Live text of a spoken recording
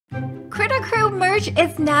Critter Crew merch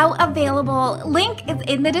is now available. Link is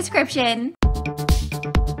in the description.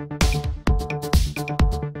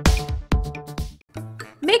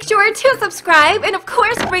 Make sure to subscribe and of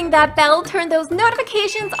course ring that bell, turn those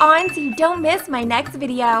notifications on so you don't miss my next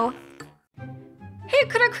video. Hey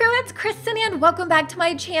Critter Crew, it's Kristen and welcome back to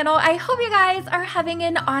my channel. I hope you guys are having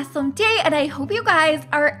an awesome day and I hope you guys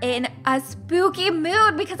are in a spooky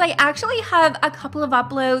mood because I actually have a couple of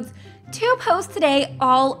uploads to post today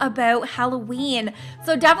all about Halloween.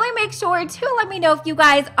 So definitely make sure to let me know if you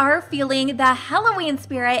guys are feeling the Halloween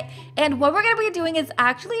spirit. And what we're going to be doing is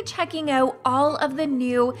actually checking out all of the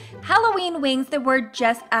new Halloween wings that were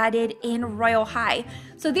just added in Royale High.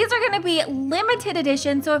 So these are going to be limited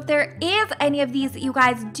edition. So if there is any of these that you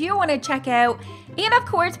guys do want to check out and of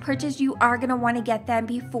course purchase, you are going to want to get them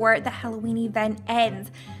before the Halloween event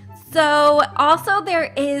ends. So also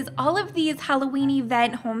there is all of these Halloween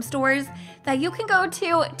event home stores that you can go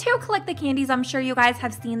to collect the candies. I'm sure you guys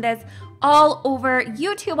have seen this all over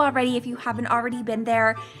YouTube already if you haven't already been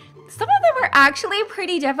there. Some of them are actually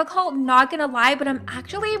pretty difficult, not gonna lie, but I'm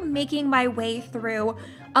actually making my way through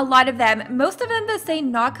a lot of them. Most of them that say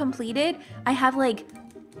not completed, I have like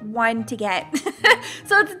one to get.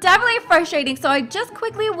 So it's definitely frustrating. So I just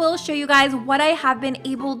quickly will show you guys what I have been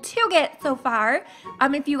able to get so far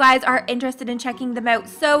if you guys are interested in checking them out.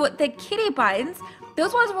 So the kitty buns,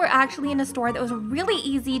 those ones were actually in a store that was really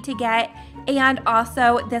easy to get, and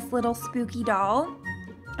also this little spooky doll.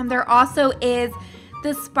 And there also is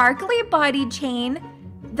the sparkly body chain,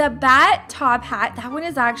 the bat top hat, that one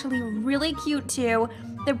is actually really cute too,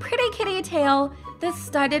 the pretty kitty tail, the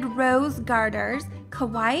studded rose garters,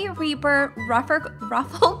 Kawaii Reaper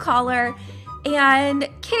ruffle collar, and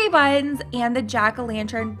kitty buns, and the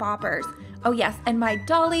jack-o'-lantern boppers. Oh yes, and my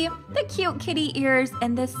dolly, the cute kitty ears,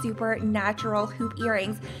 and the supernatural hoop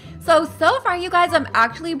earrings. So far you guys, I'm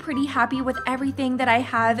actually pretty happy with everything that I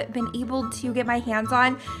have been able to get my hands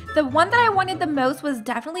on. The one that I wanted the most was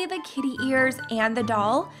definitely the kitty ears and the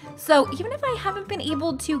doll. So even if I haven't been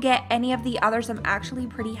able to get any of the others, I'm actually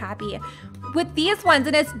pretty happy with these ones.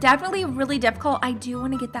 And it's definitely really difficult. I do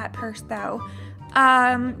want to get that purse though.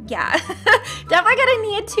 Yeah, definitely gonna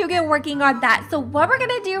need to get working on that. So what we're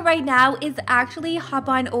gonna do right now is actually hop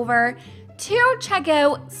on over to check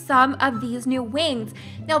out some of these new wings.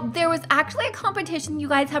 Now, there was actually a competition, you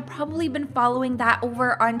guys have probably been following that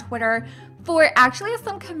over on Twitter, for actually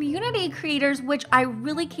some community creators, which I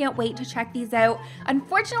really can't wait to check these out.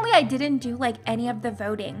 Unfortunately, I didn't do like any of the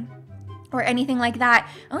voting or anything like that.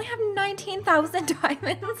 I only have 19,000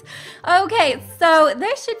 diamonds. Okay, so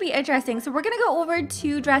this should be interesting. So we're gonna go over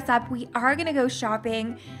to dress up. We are gonna go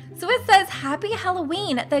shopping. So it says, Happy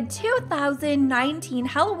Halloween. The 2019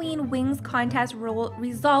 Halloween Wings Contest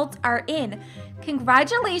results are in.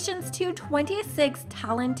 Congratulations to 26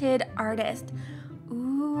 talented artists.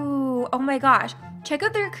 Ooh, oh my gosh. Check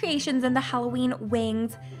out their creations in the Halloween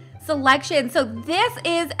Wings selection. So this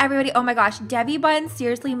is everybody. Oh my gosh, Debbie Bun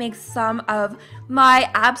seriously makes some of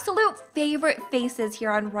my absolute favorite faces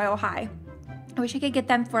here on Royale High. I wish I could get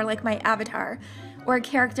them for like my avatar or a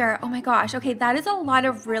character. Oh my gosh. Okay, that is a lot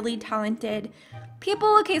of really talented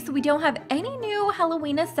people. Okay, so we don't have any new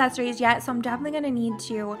Halloween accessories yet, so I'm definitely gonna need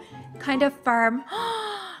to kind of farm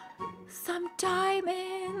some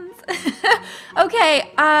diamonds.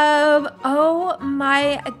 Okay, oh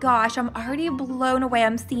my gosh, I'm already blown away.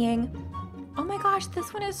 I'm seeing, oh my gosh,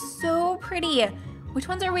 this one is so pretty. Which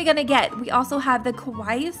ones are we gonna get? We also have the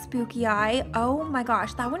Kawaii Spooky Eye. Oh my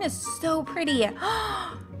gosh, that one is so pretty.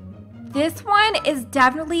 This one is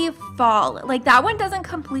definitely fall. Like that one doesn't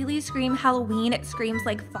completely scream Halloween. It screams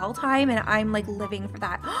like fall time and I'm like living for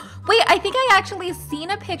that. Wait, I think I actually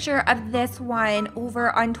seen a picture of this one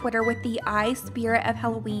over on Twitter with the eye spirit of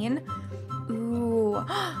Halloween. Ooh,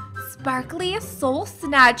 sparkly soul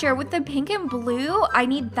snatcher with the pink and blue. I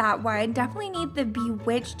need that one. Definitely need the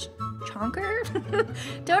bewitched chonker.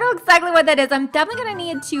 Don't know exactly what that is. I'm definitely gonna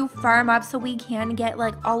need to farm up so we can get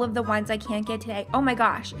like all of the ones I can't get today. Oh my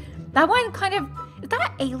gosh. That one kind of, is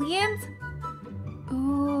that aliens?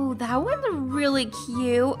 Ooh, that one's really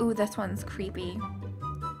cute. Ooh, this one's creepy.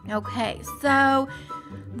 Okay, so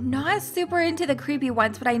not super into the creepy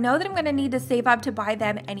ones, but I know that I'm gonna need to save up to buy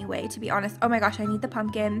them anyway, to be honest. Oh my gosh, I need the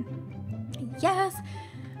pumpkin. Yes.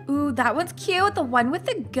 Ooh, that one's cute. The one with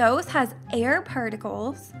the ghost has air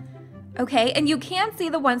particles. Okay, and you can see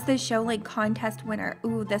the ones that show like contest winner.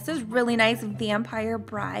 Ooh, this is really nice. Vampire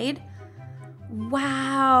Bride.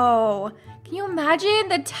 Wow. Can you imagine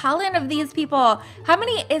the talent of these people? How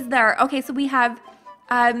many is there? Okay, so we have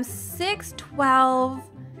 6, 12,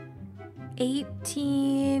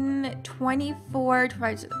 18, 24,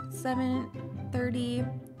 25, 7, 30,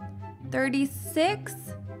 36.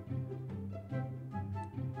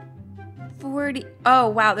 40. Oh,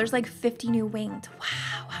 wow. There's like 50 new wings.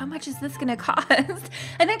 Wow. How much is this going to cost? I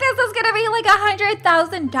think this is going to be like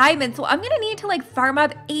 100,000 diamonds. So I'm going to need to like farm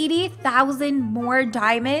up 80,000 more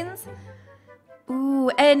diamonds. Ooh,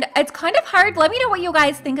 and it's kind of hard. Let me know what you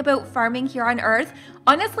guys think about farming here on Earth.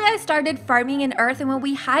 Honestly, I started farming in Earth, and when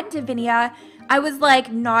we had Divinia, I was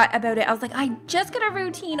like not about it. I was like, I just got a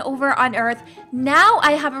routine over on Earth. Now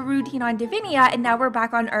I have a routine on Divinia, and now we're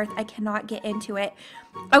back on Earth. I cannot get into it.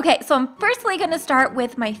 Okay, so I'm firstly going to start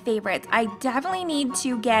with my favorites. I definitely need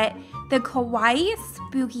to get the Kawaii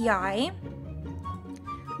Spooky Eye.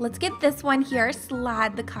 Let's get this one here,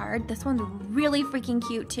 Slad the card. This one's really freaking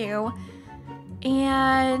cute too.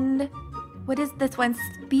 And what is this one?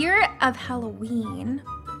 Spirit of Halloween.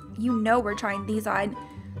 You know we're trying these on.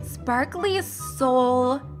 Sparkly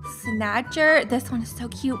Soul Snatcher. This one is so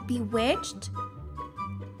cute. Bewitched.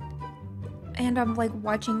 And I'm like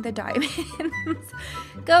watching the diamonds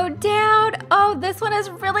go down. Oh, this one is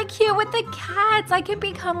really cute with the cats. I can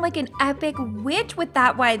become like an epic witch with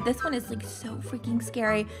that one. This one is like so freaking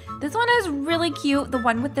scary. This one is really cute. The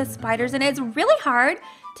one with the spiders, and it's really hard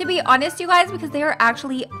to be honest, you guys, because they are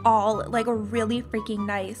actually all like really freaking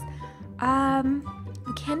nice.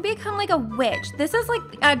 You can become like a witch. This is like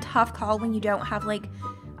a tough call when you don't have like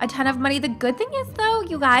a ton of money. The good thing is though,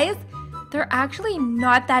 you guys, they're actually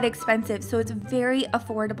not that expensive, so it's very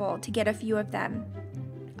affordable to get a few of them.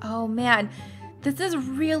 Oh man, this is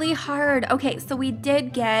really hard. Okay, so we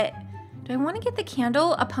did get, do I want to get the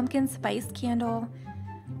candle? A pumpkin spice candle?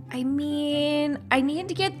 I mean, I need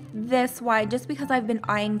to get this one just because I've been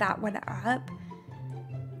eyeing that one up.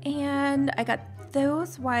 And I got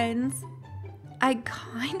those ones. I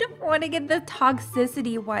kind of want to get the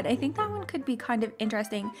toxicity one. I think that one could be kind of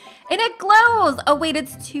interesting. And it glows! Oh wait,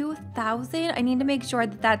 it's 2,000? I need to make sure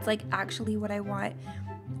that that's like actually what I want.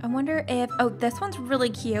 I wonder if, oh, this one's really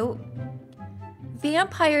cute.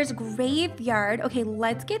 Vampire's Graveyard. Okay,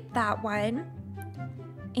 let's get that one.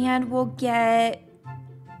 And we'll get,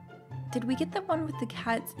 did we get the one with the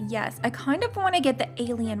cats? Yes, I kind of want to get the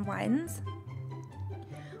alien ones.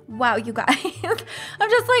 Wow, you guys, I'm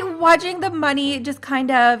just like watching the money just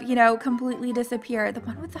kind of, you know, completely disappear. The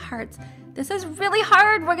one with the hearts. This is really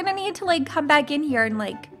hard. We're gonna need to like come back in here and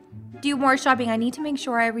like do more shopping. I need to make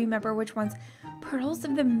sure I remember which ones. Pearls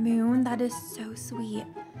of the Moon, that is so sweet.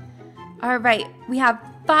 All right, we have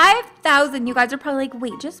 5,000. You guys are probably like,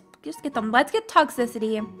 wait, just get them. Let's get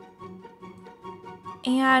toxicity.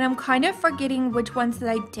 And I'm kind of forgetting which ones that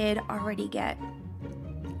I did already get.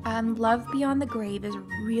 Love Beyond the Grave is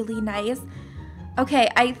really nice. Okay,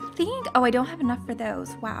 I think, oh, I don't have enough for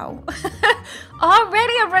those. Wow.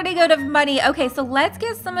 Already I'm running out of money. Okay, so let's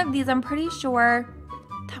get some of these. I'm pretty sure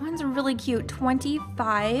that one's really cute.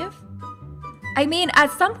 25. I mean,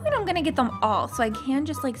 at some point I'm gonna get them all, so I can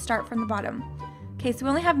just like start from the bottom. Okay, so we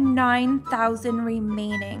only have 9,000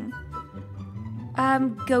 remaining.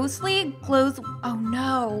 Ghostly glows. Oh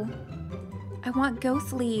no, I want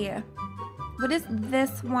Ghostly. What is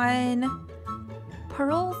this one?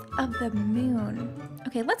 Pearls of the Moon.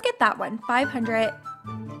 Okay, let's get that one. 500.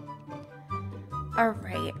 All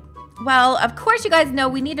right. Well, of course you guys know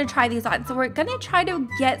we need to try these on. So we're gonna try to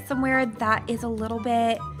get somewhere that is a little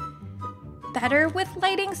bit better with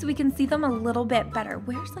lighting so we can see them a little bit better.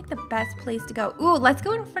 Where's like the best place to go? Ooh, let's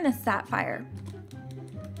go in front of Sapphire.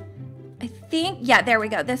 I think, yeah, there we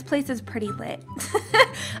go. This place is pretty lit.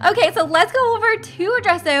 Okay, so let's go over to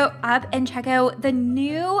Dress Out Up and check out the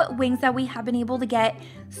new wings that we have been able to get,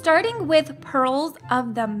 starting with Pearls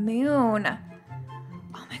of the Moon.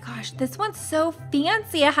 Oh my gosh, this one's so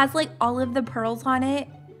fancy. It has like all of the pearls on it.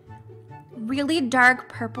 Really dark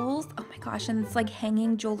purples. Oh my gosh, and it's like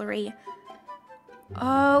hanging jewelry.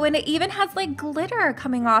 Oh, and it even has like glitter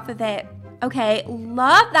coming off of it. Okay,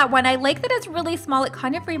 love that one. I like that it's really small. It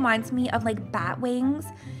kind of reminds me of like bat wings.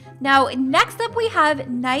 Now, next up we have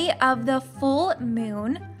Night of the Full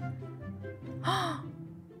Moon.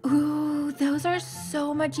 Ooh, those are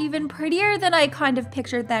so much even prettier than I kind of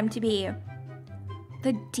pictured them to be.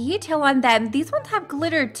 The detail on them, these ones have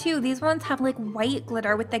glitter too. These ones have like white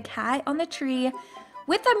glitter with the cat on the tree,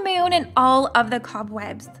 with the moon and all of the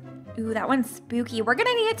cobwebs. Ooh, that one's spooky. We're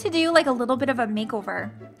gonna need to do like a little bit of a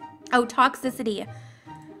makeover. Oh, toxicity.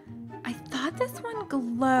 I thought this one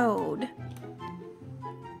glowed.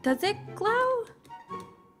 Does it glow?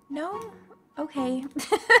 No? Okay.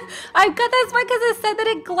 I've got this one because it said that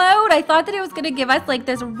it glowed. I thought that it was going to give us like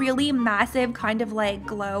this really massive kind of like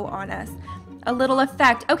glow on us. A little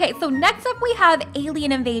effect. Okay, so next up we have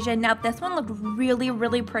Alien Invasion. Now this one looked really,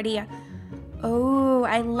 really pretty. Oh,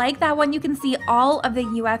 I like that one. You can see all of the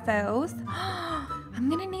UFOs. I'm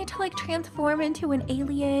gonna need to like transform into an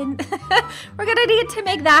alien. We're gonna need to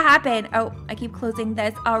make that happen. Oh, I keep closing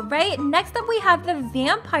this. All right, next up we have the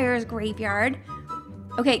Vampire's Graveyard.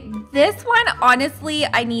 Okay, this one, honestly,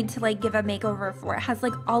 I need to like give a makeover for. It has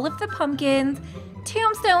like all of the pumpkins,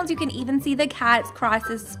 tombstones. You can even see the cats,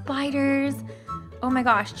 crosses, spiders. Oh my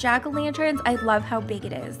gosh, jack-o'-lanterns. I love how big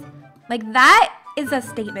it is. Like that is a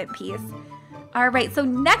statement piece. All right, so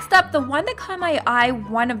next up, the one that caught my eye,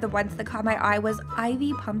 one of the ones that caught my eye was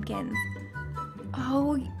Ivy Pumpkins.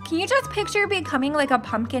 Oh, can you just picture becoming like a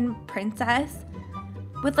pumpkin princess?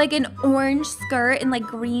 With like an orange skirt and like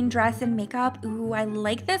green dress and makeup. Ooh, I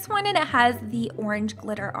like this one, and it has the orange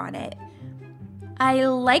glitter on it. I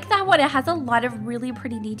like that one. It has a lot of really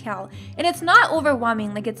pretty detail, and it's not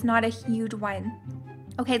overwhelming. Like it's not a huge one.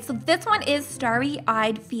 Okay, so this one is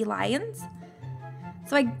Starry-Eyed Felines.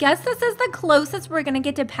 So I guess this is the closest we're gonna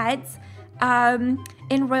get to pets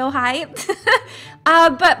in Royale High.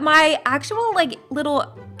 But my actual like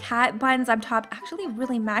little cat buttons up top actually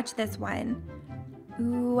really match this one.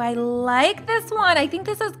 Ooh, I like this one. I think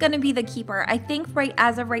this is going to be the keeper. I think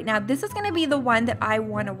as of right now, this is going to be the one that I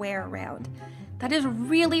want to wear around. That is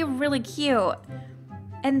really, really cute.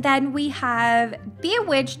 And then we have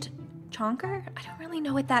Bewitched Chonker. I don't really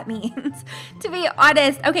know what that means, to be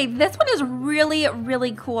honest. Okay, this one is really,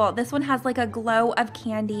 really cool. This one has like a glow of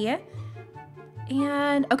candy.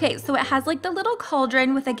 And okay, so it has like the little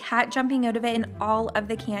cauldron with a cat jumping out of it and all of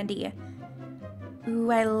the candy.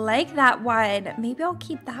 Ooh, I like that one. Maybe I'll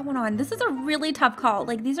keep that one on. This is a really tough call.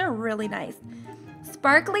 Like, these are really nice.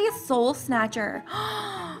 Sparkly Soul Snatcher.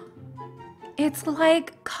 It's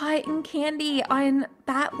like cotton candy on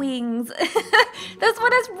bat wings. This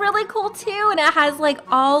one is really cool too, and it has like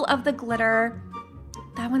all of the glitter.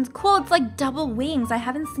 That one's cool. It's like double wings. I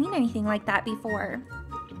haven't seen anything like that before.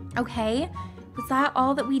 Okay, was that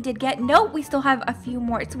all that we did get? Nope, we still have a few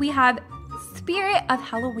more. So we have Spirit of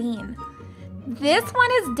Halloween. This one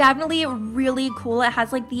is definitely really cool. It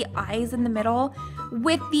has like the eyes in the middle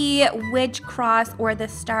with the witch cross or the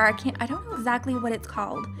star. I don't know exactly what it's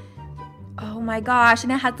called. Oh my gosh,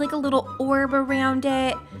 and it has like a little orb around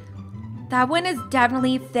it. That one is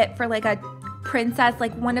definitely fit for like a princess,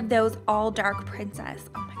 like one of those all dark princess.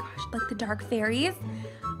 Oh my gosh, like the dark fairies.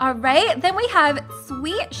 All right, then we have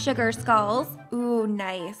Sweet Sugar Skulls. Ooh,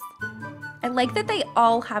 nice. I like that they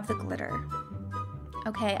all have the glitter.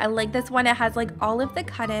 Okay, I like this one. It has like all of the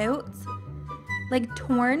cutouts, like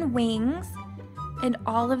torn wings, and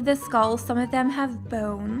all of the skulls. Some of them have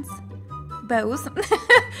bows.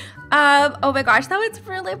 Oh my gosh, that was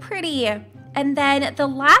really pretty. And then the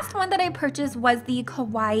last one that I purchased was the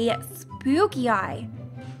Kawaii Spooky Eye.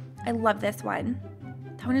 I love this one.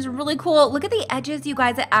 That one is really cool. Look at the edges, you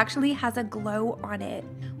guys. It actually has a glow on it.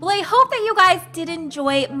 Well, I hope that you guys did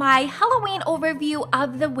enjoy my Halloween overview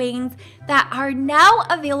of the wings that are now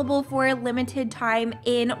available for a limited time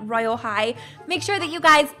in Royale High. Make sure that you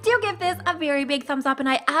guys do give this a very big thumbs up, and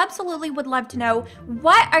I absolutely would love to know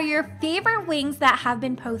what are your favorite wings that have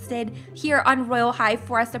been posted here on Royale High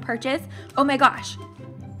for us to purchase. Oh my gosh,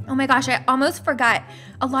 I almost forgot.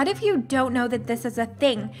 A lot of you don't know that this is a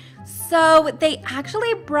thing. So they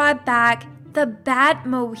actually brought back the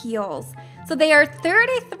Batmo heels. So they are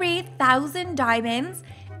 33,000 diamonds,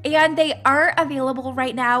 and they are available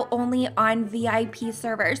right now only on VIP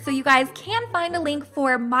servers. So you guys can find a link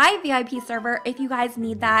for my VIP server if you guys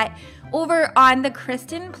need that over on the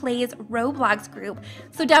Krystin Plays Roblox group.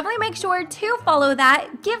 So definitely make sure to follow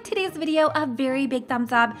that. Give today's video a very big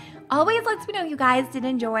thumbs up. Always lets me know you guys did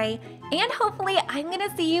enjoy, and hopefully I'm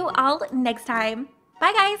gonna see you all next time.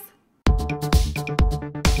 Bye guys.